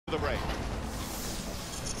break.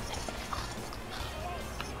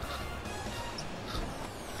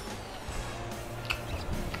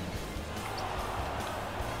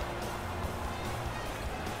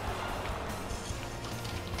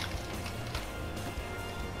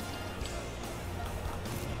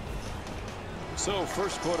 So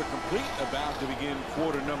first quarter complete, about to begin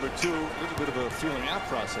quarter number 2. A little bit of a feeling out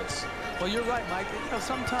process. Well, you're right, Mike. You know,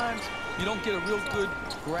 sometimes you don't get a real good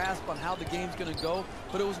grasp on how the game's going to go,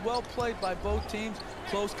 but it was well played by both teams.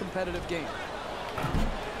 Close, competitive game.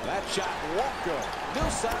 That shot won't go.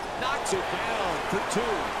 Millsap knocks it down for 2.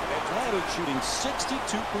 Atlanta shooting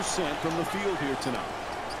 62% from the field here tonight.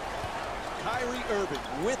 Kyrie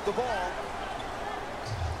Irving with the ball.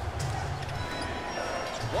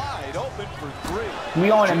 Wide open for 3. We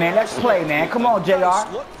on it, man. Let's play, man. Come on, JR.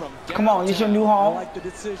 Come on, it's your new home. Like the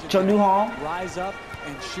decision. It's your new home. Rise up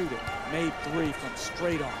and shoot it. Made 3 from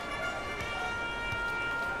straight on.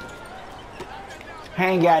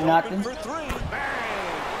 Ain't got nothing. For 3.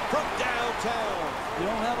 Bang! From downtown. You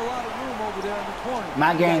don't have a lot of room over there in the corner.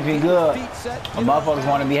 My game's been good. The motherfuckers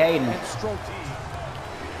want to be hating.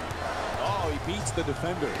 Oh, he beats the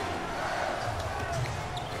defender.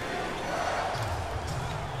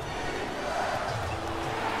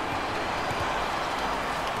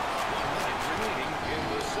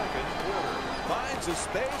 Finds a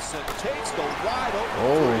space and takes the wide open.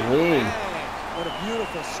 Oh, wee. What a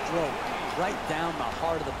beautiful stroke. Right down the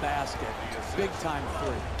heart of the basket. Big time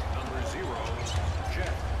 3. Number 0,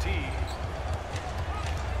 Jeff T.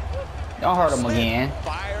 Don't hurt him again.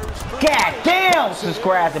 God damn!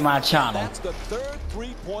 Subscribe to my channel. That's the 3rd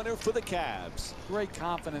three-pointer for the Cavs. Great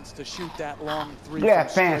confidence to shoot that long 3. Yeah,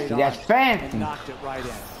 fancy. That's fancy. And knocked it right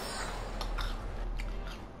in.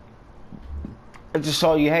 I just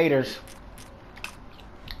saw you haters.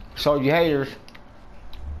 Showed you haters.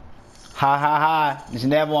 Ha ha ha. It's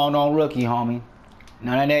never on no rookie, homie.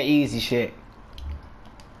 None of that easy shit.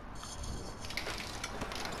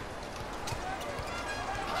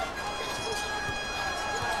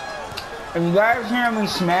 If you guys hear me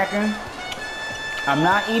smacking, I'm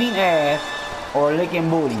not eating ass or licking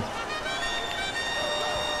booty.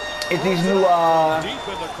 It's these new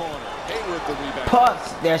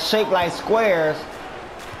pucks that's shaped like squares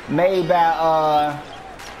made by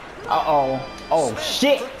oh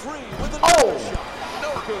shit. Oh,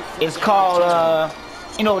 it's called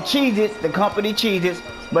you know, Cheez-Its, the company Cheez-Its,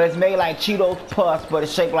 but it's made like Cheetos Puffs, but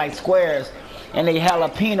it's shaped like squares. And they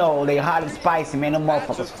jalapeno, they hot and spicy, man. Them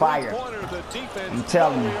motherfuckers fire. I'm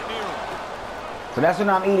telling you. So that's what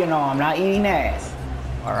I'm eating on. I'm not eating ass.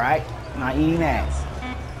 Alright? I'm not eating ass.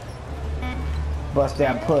 Bust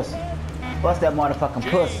that pussy. Bust that motherfucking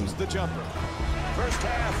pussy.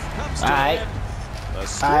 Alright.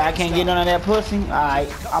 Alright, I can't get none of that pussy. Alright,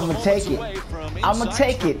 I'ma take it. I'ma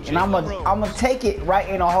take it. And I'ma take it right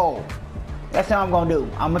in the hole. That's what I'm gonna do.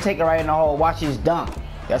 I'ma take it right in the hole. Watch this dunk.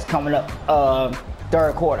 That's coming up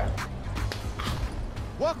 3rd quarter.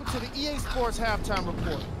 Welcome to the EA Sports Halftime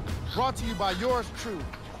Report. Brought to you by yours truly,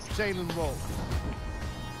 Jalen Rose.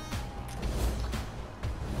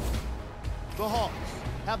 The Hawks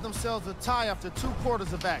have themselves a tie after 2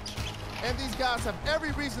 quarters of action. And these guys have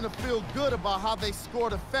every reason to feel good about how they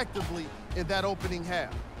scored effectively in that opening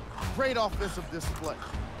half. Great offensive display.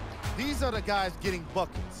 These are the guys getting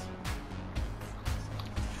buckets.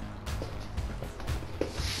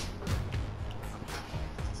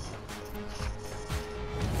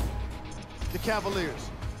 The Cavaliers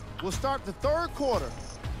will start the 3rd quarter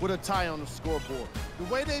with a tie on the scoreboard. The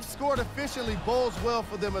way they've scored efficiently bodes well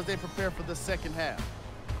for them as they prepare for the 2nd half.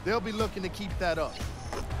 They'll be looking to keep that up.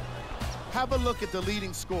 Have a look at the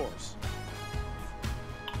leading scores.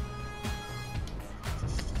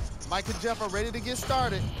 Mike and Jeff are ready to get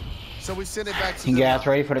started, so we send it back to you guys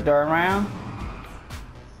ready for the 3rd round?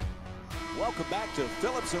 Welcome back to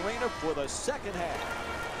Phillips Arena for the 2nd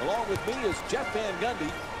half. Along with me is Jeff Van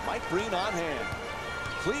Gundy, Mike Breen on hand.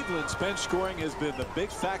 Cleveland's bench scoring has been the big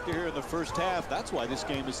factor here in the 1st half. That's why this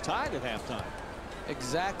game is tied at halftime.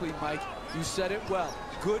 Exactly, Mike. You said it well.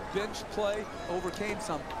 Good bench play overcame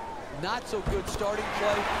some not so good starting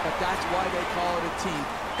play, but that's why they call it a team.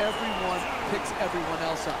 Everyone picks everyone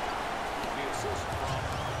else up. The assist from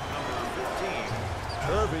number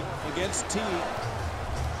 15. Irving against T.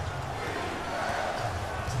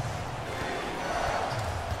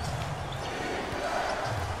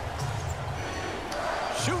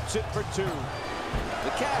 Shoots it for 2.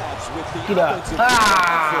 The Cavs with the offensive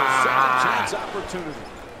second chance opportunity.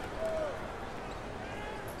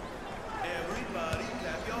 Everybody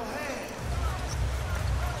clap your hands.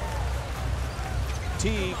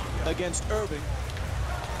 Teague against Irving.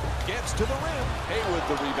 Gets to the rim. Hayward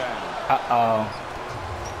the rebound.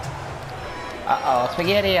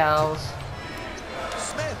 SpaghettiOs.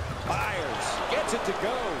 Smith fires. Gets it to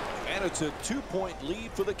go. And it's a 2-point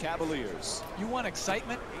lead for the Cavaliers. You want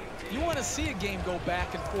excitement? You want to see a game go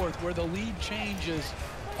back and forth where the lead changes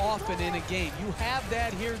often in a game. You have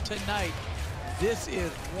that here tonight. This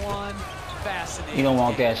is one fascinating You don't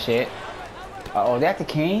want game. that shit. Uh-oh, that the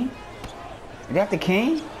king? Is that the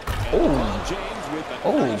king?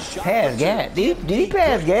 Oh, pass gas. Did he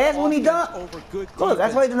pass gas when he dunked? Look,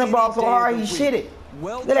 that's why he doesn't ball so hard. He shit it.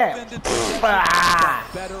 Look at that. Ah,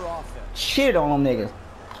 shit on them niggas.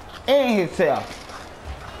 And himself.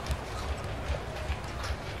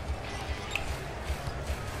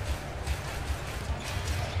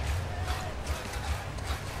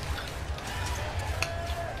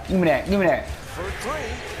 Give me that. Give me that. For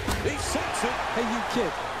three, he sinks it. Hey, you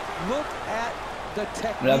kid, look at the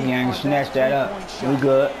technique. Love you, ain't snatch that up. We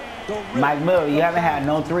good. Mike Miller, you haven't had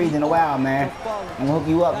no threes in a while, man. I'm gonna hook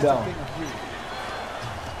you up, though.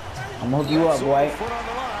 I'm gonna hook you up, boy. Foot on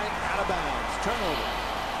the line, out of bounds. Turnover.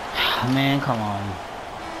 Man, come on.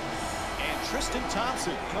 And Tristan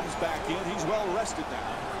Thompson comes back in. He's well rested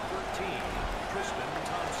now. 13, Tristan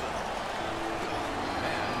Thompson.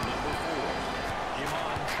 And number 4,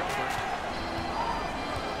 Iman Shumpert.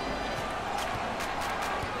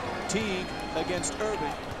 Teague against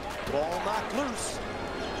Irving. Ball knocked loose.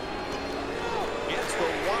 Gets the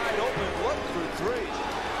wide open look for 3.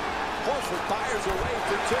 Horford fires away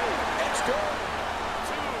for 2. It's good.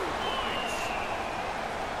 2 points.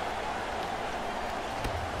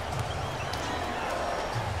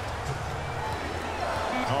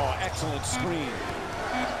 Oh, excellent screen.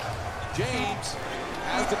 James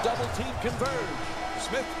has the double team converge.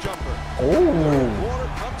 Smith jumper. Ooh. Third quarter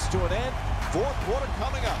comes to an end. Fourth quarter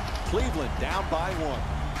coming up. Cleveland down by 1.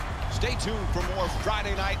 Stay tuned for more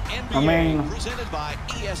Friday Night NBA presented by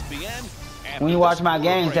ESPN. When you watch my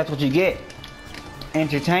games, that's what you get.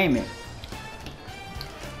 Entertainment.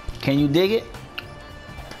 Can you dig it?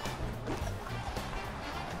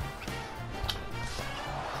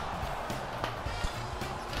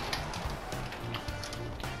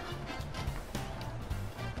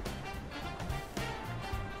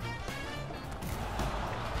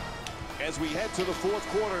 As we head to the fourth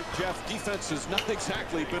quarter, Jeff, defense has not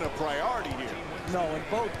exactly been a priority here. No, and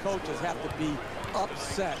both coaches have to be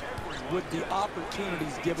upset with the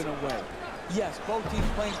opportunities given away. Yes, both teams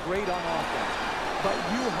playing great on offense, but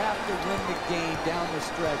you have to win the game down the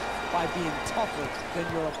stretch by being tougher than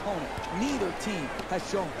your opponent. Neither team has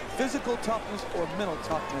shown physical toughness or mental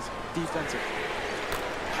toughness defensively.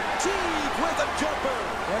 Teague with a jumper.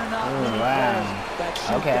 They're not many players that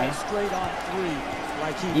shoot that straight on 3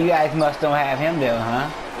 like he does. You guys must don't have him there, huh?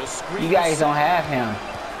 You guys don't have him.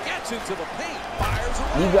 Gets into the paint, fires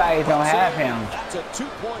away. You guys don't have him. That's a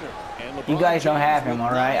 2-pointer. You guys don't have him,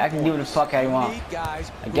 alright? I can do what the fuck I want. I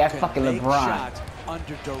got fucking LeBron.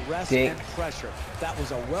 Under duress Dick. and pressure. That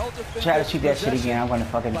was a well-defended Try to shoot that shit again, I'm gonna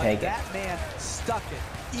fucking take it. That man stuck it.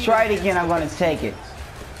 Try it again, I'm gonna take it.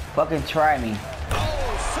 Fucking try me.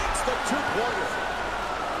 Oh, 6 the 2-pointer.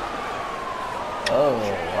 Oh,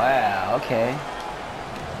 wow, okay.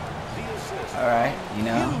 Alright, you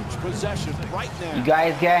know. Huge possession right now. You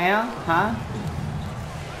guys got him? Huh?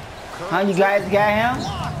 Huh, you guys got him?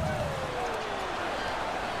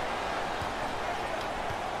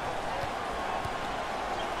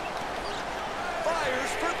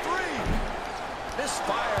 Fires for 3.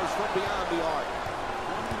 Misfires from beyond the arc.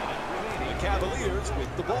 The Cavaliers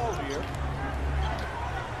with the ball here.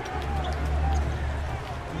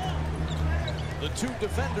 The 2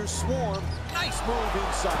 defenders swarm. Nice move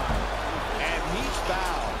inside. And he's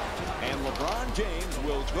fouled. And LeBron James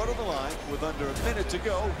will go to the line with under a minute to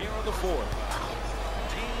go here on the 4th.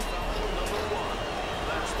 Team foul number 1.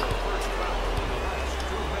 That's the first foul in the last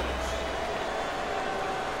 2 minutes.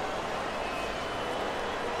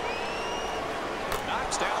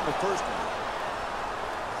 Knocks down the first one.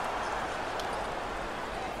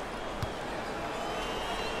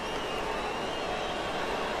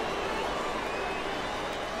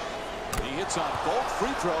 He hits on both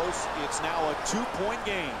free throws. It's now a 2-point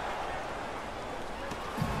game.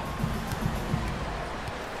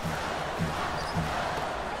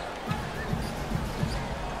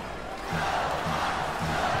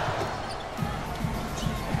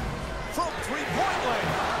 From 3-point land.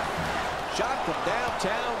 Shot from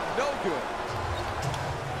downtown, no good.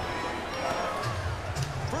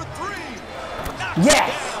 For 3.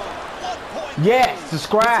 Yes. Down. 1 point. Yes,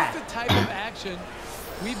 subscribe. This is the type of action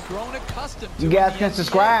we've grown accustomed to. You guys can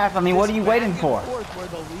subscribe. I mean, what are you waiting for? Where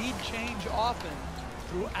the lead change often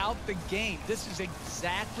throughout the game. This is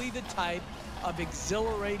exactly the type of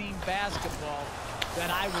exhilarating basketball that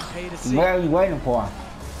I would pay to see. What are you waiting for?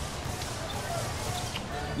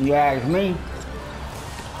 You ask me.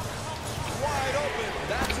 Wide open.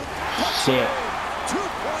 That's a Shit.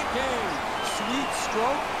 2-point game. Sweet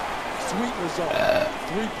stroke, sweet result.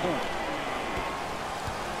 3-point.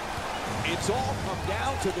 It's all come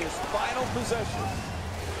down to this final possession.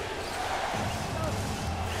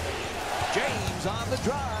 James on the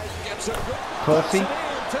drive. Gets a good Pussy. to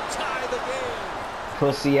tie the game.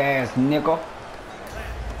 Pussy ass nickel.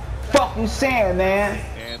 Fuck you saying, man?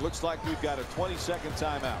 And looks like we've got a 20-second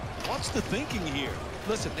timeout. What's the thinking here?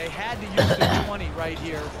 Listen, they had to use the 20 right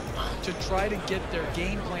here to try to get their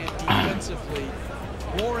game plan defensively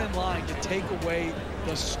more in line to take away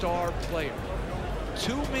the star player.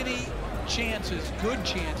 Too many chances, good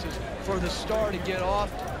chances, for the star to get off.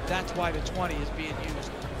 That's why the 20 is being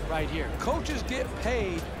used right here. Coaches get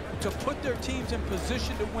paid to put their teams in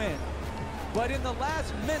position to win. But in the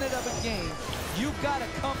last minute of a game, you've got to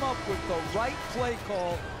come up with the right play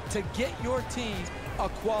call to get your team a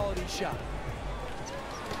quality shot.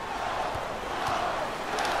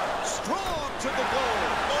 Strong to the goal.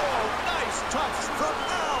 Oh, nice touch from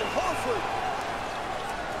Al Horford.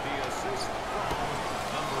 The assist from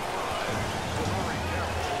number 5,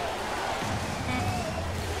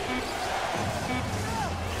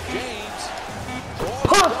 James.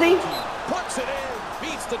 Pussy. Puts it in.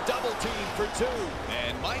 Beats the double team for 2.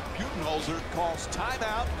 And Mike Budenholzer calls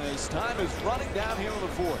timeout as time is running down here in the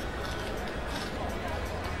 4th.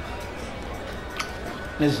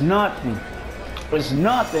 It's nothing. It's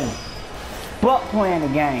nothing but playing the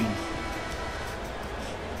game.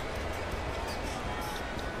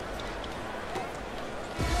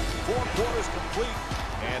 Four quarters complete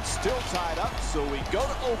and still tied up, so we go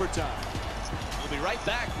to overtime. We'll be right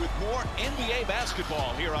back with more NBA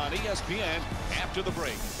basketball here on ESPN after the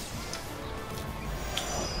break.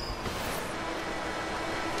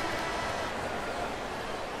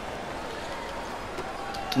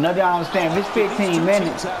 Another I understand, if it's 15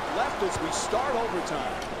 minutes, Have left as we start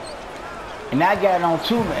overtime. and I got it on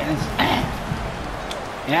 2 minutes,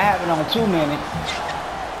 and I have it on 2 minutes,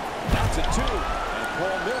 That's a 2. And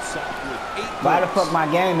Paul Millsap with 8 why the points. fuck my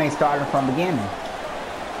game ain't starting from the beginning?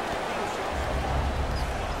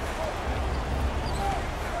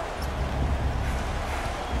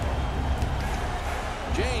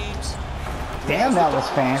 James. Damn, that was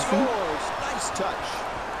fancy. Scores. Nice touch.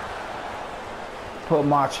 Put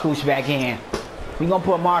March Cooch back in. We gonna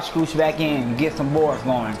put March Cooch back in and get some boards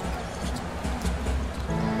going.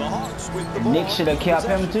 The Hawks with the ball. Nick should have kept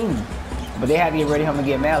him too, but they had to get ready for him to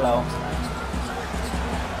get mellow.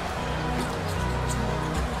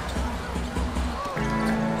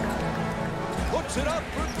 Puts it up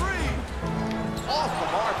for 3. Off the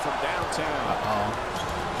mark from downtown.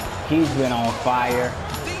 He's been on fire.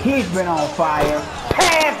 He's been on fire.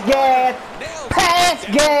 Pass gas. Nails Pass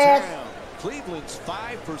it gas. downtown. Cleveland's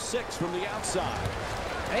 5 for 6 from the outside.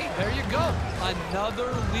 Hey, there you go. Another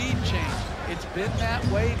lead change. It's been that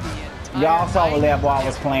way the entire Y'all saw what night. that ball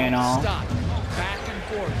was playing on. Stop. Back and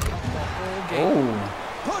forth the whole game.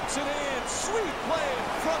 Ooh. Puts it in. Sweet play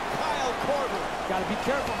from Kyle Korver. Got to be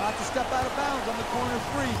careful not to step out of bounds on the corner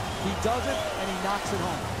 3. He does it, and he knocks it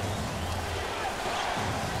home.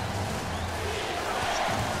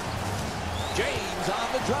 James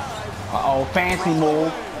on the drive. Uh-oh, fancy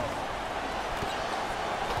move.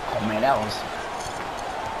 Oh man, that was.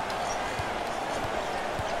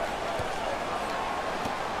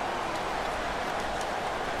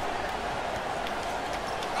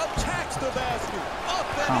 Attacks the basket. Up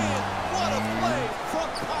and Come in. on, What a man. play from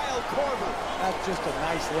Kyle Korver. That's just a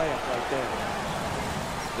nice layup right there.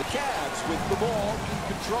 The Cavs with the ball in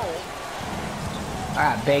control.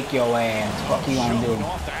 I bake your ass. Fuck you gonna do? Showing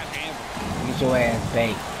off that handle. Get your ass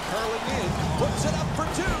baked. Curling in. Puts it up for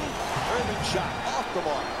 2. Irving shot off the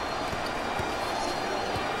mark.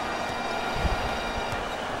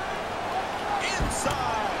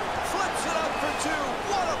 Inside. Flips it up for 2.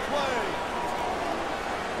 What a play.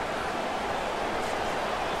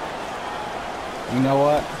 You know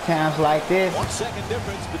what? Times like this, 1 second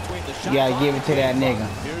difference between the shot. you gotta clock give it to that and nigga.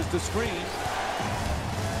 Here's the screen.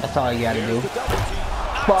 That's all you gotta Here's do. the double team.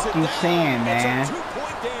 Knocks Fuck it you down. saying, man? It's a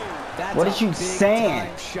 2-point game. That's What a is you big saying?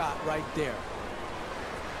 time shot right there.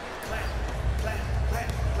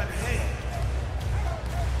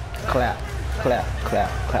 Clap, clap, clap,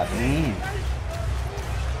 clap it in.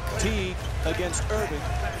 Teague against Irving.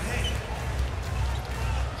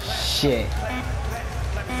 Shit.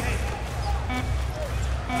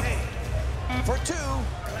 For 2.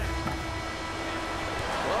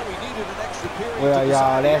 Well, we needed an extra period. Well,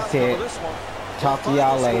 y'all, that's to it. this one. Talk to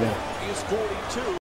y'all later. Is 42.